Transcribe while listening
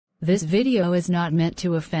This video is not meant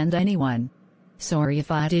to offend anyone. Sorry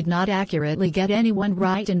if I did not accurately get anyone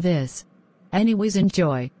right in this. Anyways,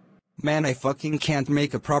 enjoy. Man, I fucking can't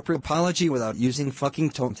make a proper apology without using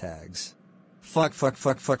fucking tone tags. Fuck.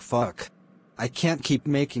 I can't keep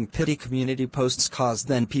making pity community posts cause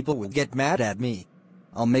then people will get mad at me.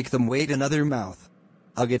 I'll make them wait another month.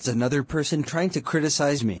 I'll get another person trying to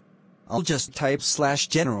criticize me. I'll just type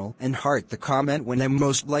 /general and heart the comment when I'm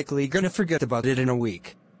most likely gonna forget about it in a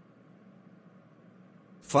week.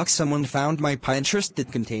 Fuck, someone found my Pinterest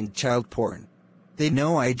that contained child porn. They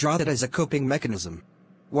know I draw that as a coping mechanism.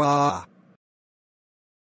 Wah.